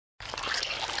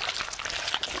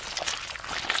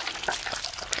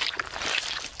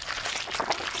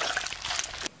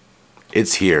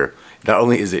It's here. Not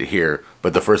only is it here,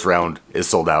 but the first round is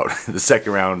sold out. The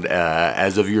second round,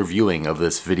 as of your viewing of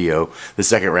this video, the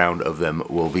second round of them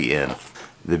will be in.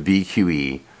 The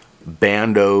BQE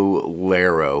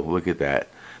Bandolero. Look at that.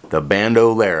 The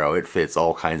Bandolero, it fits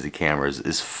all kinds of cameras,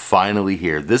 is finally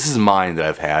here. This is mine that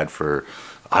I've had for,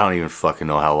 I don't even fucking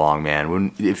know how long,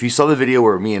 man. If you saw the video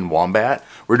where me and Wombat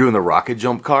were doing the rocket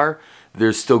jump car,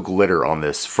 there's still glitter on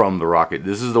this from the rocket.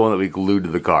 This is the one that we glued to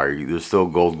the car. There's still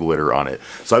gold glitter on it.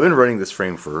 So I've been running this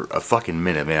frame for a fucking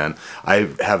minute, man. I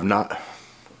have not...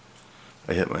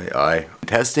 I hit my eye.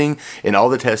 Testing, in all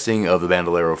the testing of the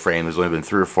Bandolero frame, there's only been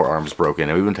 3 or 4 arms broken,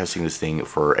 and we've been testing this thing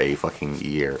for a fucking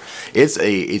year. It's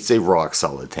a rock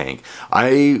solid tank.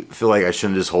 I feel like I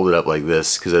shouldn't just hold it up like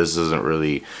this, because this doesn't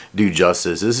really do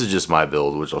justice. This is just my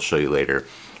build, which I'll show you later.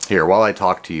 Here, while I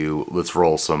talk to you, let's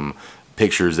roll some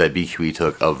pictures that BQE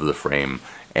took of the frame,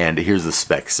 and here's the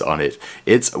specs on it.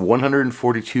 It's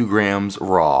 142 grams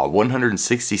raw,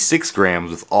 166 grams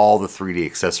with all the 3D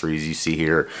accessories you see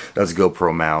here. That's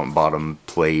GoPro mount, bottom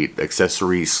plate,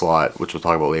 accessory slot, which we'll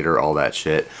talk about later, all that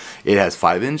shit. It has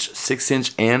 5-inch,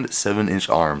 6-inch, and 7-inch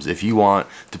arms. If you want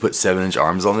to put 7-inch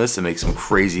arms on this and make some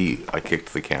crazy, I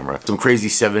kicked the camera, some crazy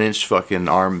 7-inch fucking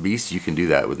arm beast, you can do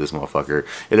that with this motherfucker.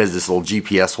 It has this little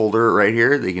GPS holder right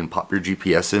here. They can pop your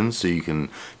GPS in so you can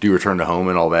do return to home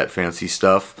and all that fancy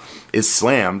stuff. It's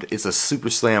slammed. It's a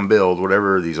super slam build,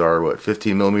 whatever these are, what,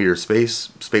 15mm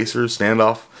spacers,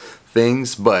 standoff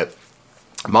things, but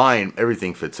mine,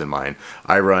 everything fits in mine.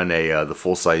 I run the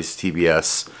full-size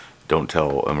TBS. Don't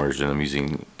tell Immersion I'm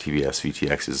using TBS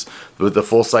VTXs. With the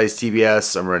full-size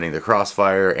TBS, I'm running the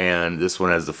Crossfire, and this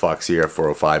one has the Foxeer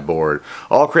F405 board.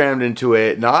 All crammed into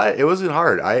it. It wasn't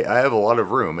hard. I have a lot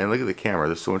of room. And look at the camera.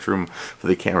 There's so much room for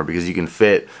the camera because you can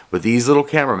fit, with these little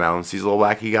camera mounts, these little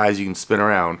wacky guys you can spin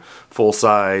around,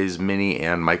 full-size, mini,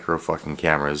 and micro fucking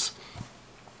cameras.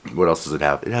 What else does it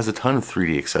have? It has a ton of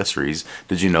 3D accessories.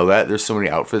 Did you know that? There's so many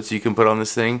outfits you can put on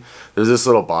this thing. There's this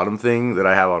little bottom thing that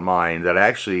I have on mine that I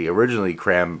actually originally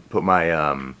put my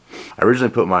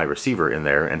receiver in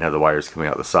there and have the wires coming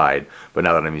out the side. But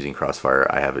now that I'm using Crossfire,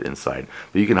 I have it inside.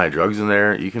 But you can hide drugs in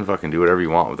there. You can fucking do whatever you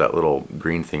want with that little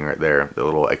green thing right there, the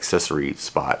little accessory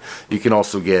spot. You can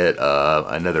also get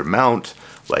another mount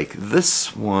like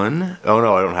this one. Oh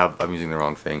no, I don't have. I'm using the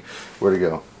wrong thing. Where'd it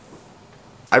go?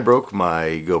 I broke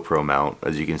my GoPro mount.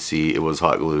 As you can see, it was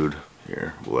hot glued.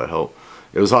 Here, will that help?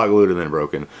 It was hot glued and then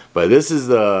broken. But this is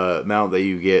the mount that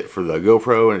you get for the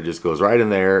GoPro, and it just goes right in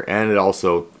there, and it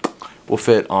also will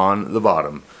fit on the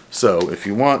bottom. So if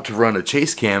you want to run a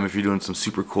chase cam, if you're doing some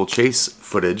super cool chase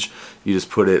footage, you just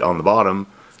put it on the bottom,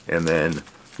 and then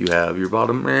you have your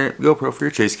bottom GoPro for your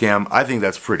chase cam. I think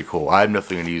that's pretty cool. I'm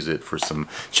definitely going to use it for some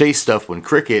chase stuff when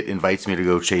Cricket invites me to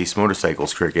go chase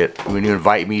motorcycles. Cricket, when you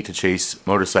invite me to chase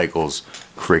motorcycles,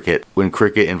 Cricket, when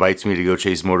Cricket invites me to go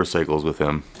chase motorcycles with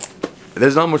him.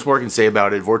 There's not much more I can say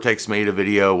about it. Vortex made a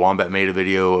video, Wombat made a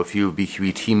video, a few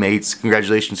BQE teammates.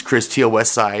 Congratulations, Chris Teal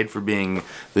Westside, for being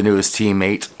the newest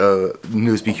teammate,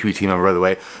 newest BQE team member, by the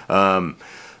way.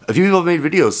 A few people have made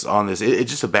videos on this. It's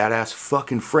just a badass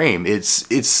fucking frame.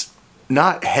 It's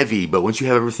not heavy, but once you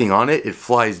have everything on it, it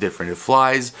flies different. It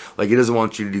flies like it doesn't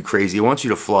want you to do crazy. It wants you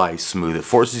to fly smooth. It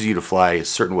forces you to fly a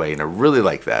certain way, and I really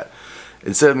like that.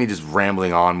 Instead of me just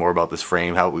rambling on more about this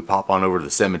frame, how we pop on over to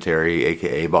the cemetery,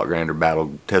 aka BOTGRINDER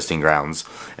battle testing grounds,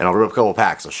 and I'll rip a couple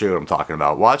packs. I'll show you what I'm talking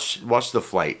about. Watch the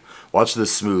flight. Watch the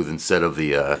smooth instead of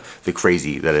the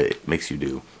crazy that it makes you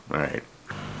do. All right.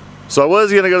 So I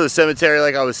was going to go to the cemetery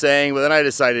like I was saying, but then I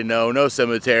decided no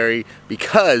cemetery,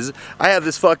 because I have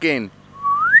this fucking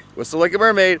whistle like a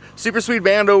mermaid, super sweet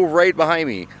bando right behind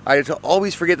me. I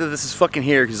always forget that this is fucking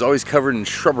here because it's always covered in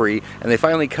shrubbery, and they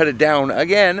finally cut it down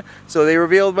again, so they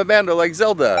revealed my bando like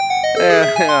Zelda.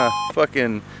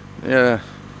 Fucking,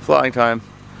 flying time.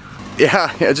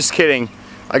 Yeah, just kidding.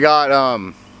 I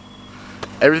got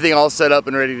everything all set up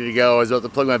and ready to go. I was about to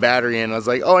plug my battery in. I was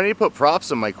like, oh, I need to put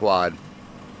props on my quad,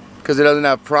 because it doesn't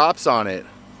have props on it.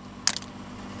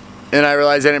 And I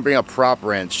realized I didn't bring a prop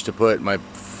wrench to put my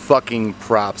fucking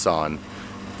props on.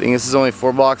 I think this is only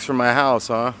 4 blocks from my house,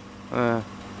 huh?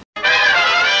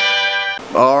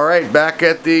 Alright, back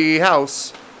at the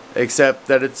house. Except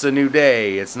that it's a new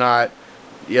day. It's not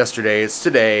yesterday, it's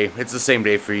today. It's the same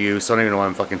day for you, so I don't even know why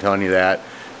I'm fucking telling you that.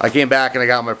 I came back and I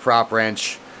got my prop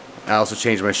wrench. I also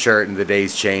changed my shirt and the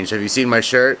day's changed. Have you seen my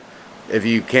shirt? If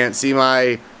you can't see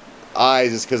my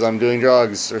eyes, it's because I'm doing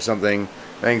drugs or something.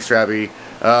 Thanks, Trappy.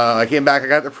 I came back, I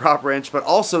got the prop wrench, but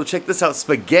also check this out,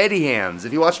 spaghetti hands.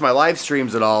 If you watch my live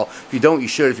streams at all, if you don't, you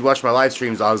should. If you watch my live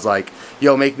streams, I was like,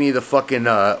 yo, make me the fucking,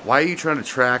 why are you trying to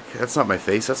track? That's not my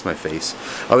face, that's my face.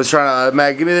 I was trying to,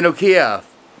 Matt, give me the Nokia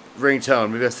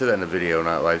ringtone. Maybe I said that in a video,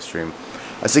 not live stream.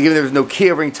 I said, give me the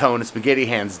Nokia ringtone, and Spaghetti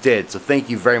Hands did. So thank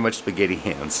you very much, Spaghetti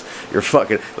Hands. You're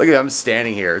fucking, look at me, I'm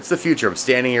standing here. It's the future. I'm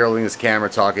standing here holding this camera,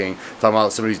 talking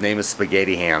about somebody whose name is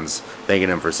Spaghetti Hands, thanking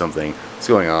him for something. What's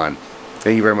going on?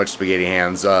 Thank you very much, Spaghetti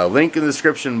Hands. Link in the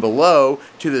description below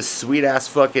to this sweet-ass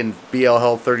fucking BL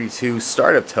Health 32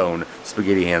 startup tone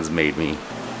Spaghetti Hands made me.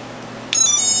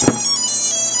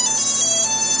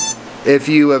 If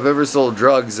you have ever sold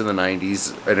drugs in the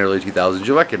 90s and early 2000s,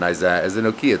 you'll recognize that as the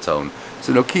Nokia tone. It's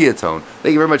a Nokia tone.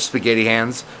 Thank you very much, Spaghetti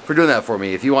Hands, for doing that for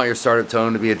me. If you want your startup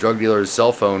tone to be a drug dealer's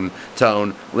cell phone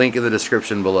tone, link in the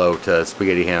description below to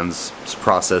Spaghetti Hands'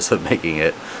 process of making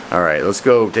it. Alright, let's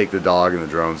go take the dog and the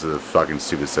drones to the fucking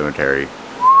stupid cemetery.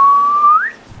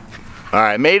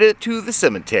 Alright, made it to the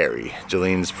cemetery.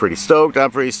 Jolene's pretty stoked,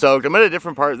 I'm pretty stoked. I'm at a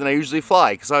different part than I usually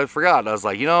fly, because I forgot. I was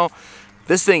like, you know,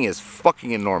 this thing is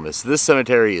fucking enormous. This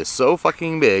cemetery is so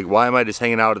fucking big. Why am I just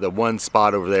hanging out at the one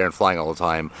spot over there and flying all the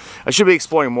time? I should be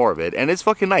exploring more of it. And it's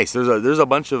fucking nice. There's a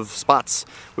bunch of spots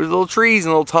with little trees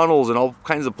and little tunnels and all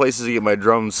kinds of places to get my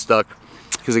drone stuck.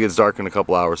 Because it gets dark in a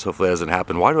couple hours. Hopefully that doesn't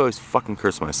happen. Why do I always fucking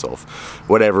curse myself?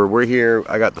 Whatever, we're here.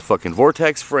 I got the fucking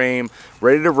Vortex frame,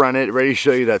 ready to run it, ready to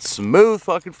show you that smooth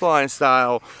fucking flying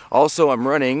style. Also, I'm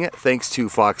running, thanks to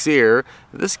Foxeer,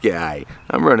 this guy.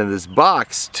 I'm running this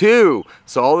box too.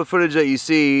 So all the footage that you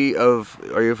see of,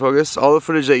 are you focused? All the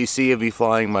footage that you see of me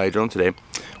flying my drone today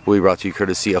will be brought to you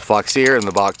courtesy of Foxeer and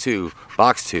the Box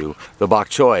 2, the Bok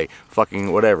Choy,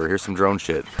 fucking whatever. Here's some drone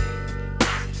shit.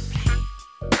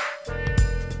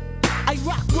 I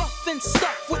rock rough and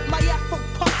stuff with my Afro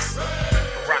puffs.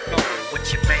 Rock on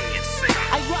what your man say.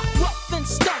 I rock rough and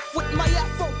stuff with my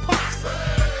Afro puffs.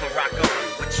 Rock on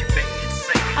what your man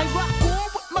say. I rock on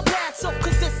with my brass off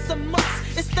cause it's a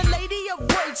must. It's the lady of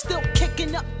rage still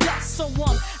kicking up dust. So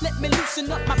let me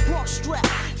loosen up my bra strap.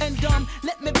 And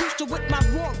let me boost you with my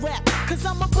raw rap. Cause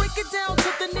I'ma break it down to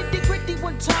the nitty gritty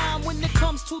one time. When it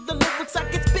comes to the lyrics I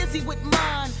get busy with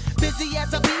mine. Busy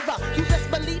as a beaver, you best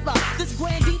believe her. This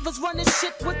grand diva's running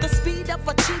shit with the speed of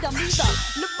a cheetah. Neither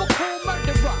lyrical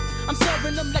murderer. I'm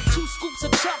serving them like 2 scoops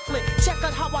of chocolate. Check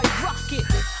out how I rock it.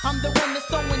 I'm the one that's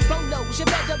throwing bolos. You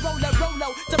better roll a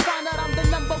rolo to find out I'm the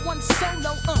 #1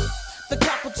 solo. The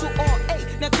capital R-A.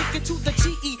 Now kick it to the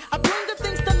G-E. I bring the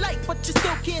things to light, but you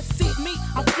still can't see me.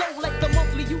 I flow like the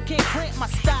monthly, you can't cramp my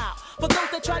style. For those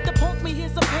that tried to punk me,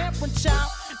 here's a parent child.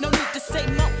 No need to say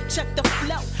no, check the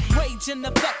flow. Rage in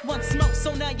effect, one smoke,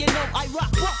 so now you know I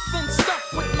rock rough and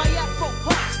stuff with my Afro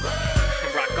puffs.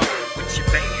 Rock on what your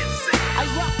man say. I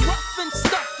rock rough and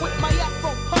stuff with my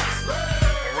Afro puffs.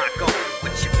 Rock on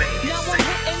what your man say. Now I'm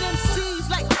hitting MCs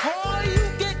like how you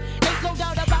get. Ain't no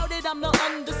doubt about it, I'm the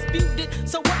undisputed.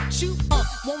 So what you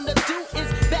wanna do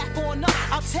is back on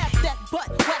up. I'll tap that butt,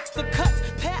 wax the cuts,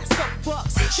 pass the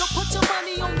bucks. Yo, put your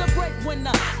money on the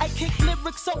breadwinner. I kick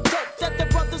lyrics so dope that the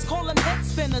brothers call them head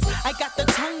spinners. I got the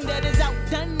tongue that is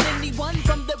outdone anyone.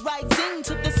 From the rising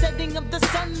to the setting of the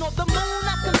sun or the moon,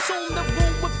 I consume the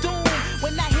room with doom.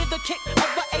 When I hear the kick of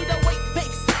the 808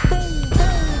 bass, boom,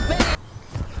 boom, bang.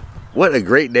 What a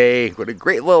great day. What a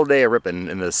great little day of ripping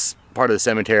in this part of the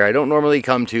cemetery I don't normally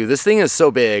come to. This thing is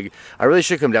so big, I really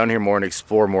should come down here more and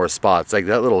explore more spots. Like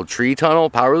that little tree tunnel,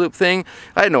 power loop thing,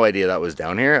 I had no idea that was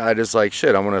down here. I just like,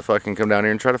 shit, I'm gonna fucking come down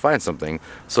here and try to find something.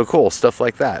 So cool, stuff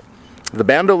like that. The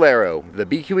Bandolero, the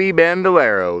BQE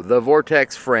Bandolero, the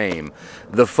Vortex frame,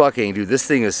 the fucking, dude, this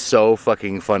thing is so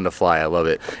fucking fun to fly. I love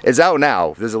it. It's out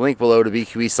now. There's a link below to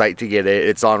BQE site to get it.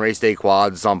 It's on Race Day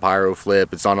Quads, it's on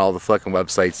Pyroflip, it's on all the fucking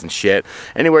websites and shit.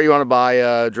 Anywhere you want to buy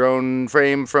a drone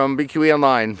frame from BQE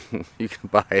online, you can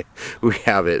buy it. We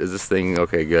have it. Is this thing,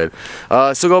 okay, good.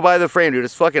 So go buy the frame, dude.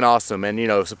 It's fucking awesome. And, you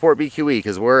know, support BQE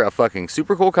because we're a fucking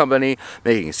super cool company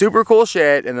making super cool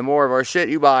shit. And the more of our shit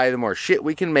you buy, the more shit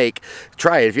we can make.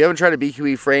 Try it. If you haven't tried a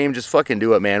BQE frame, just fucking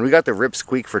do it, man. We got the Rip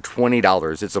Squeak for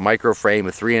 $20. It's a micro frame, a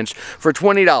 3-inch for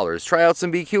 $20. Try out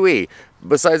some BQE.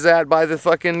 Besides that, buy the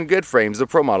fucking good frames, the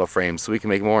pro model frames, so we can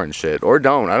make more and shit. Or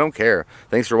don't, I don't care.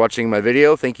 Thanks for watching my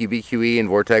video. Thank you BQE and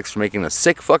Vortex for making a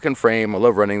sick fucking frame. I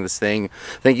love running this thing.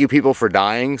 Thank you people for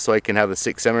dying so I can have a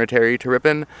sick cemetery to rip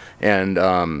in. And,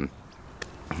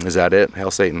 is that it?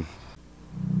 Hail Satan.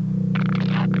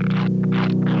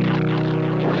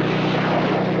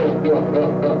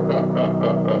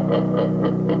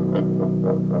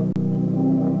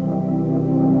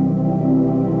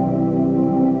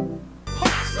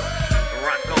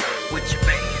 Rock on what your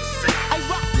man say. I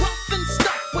rock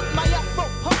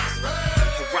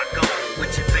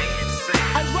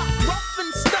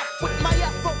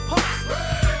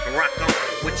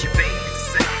with your band.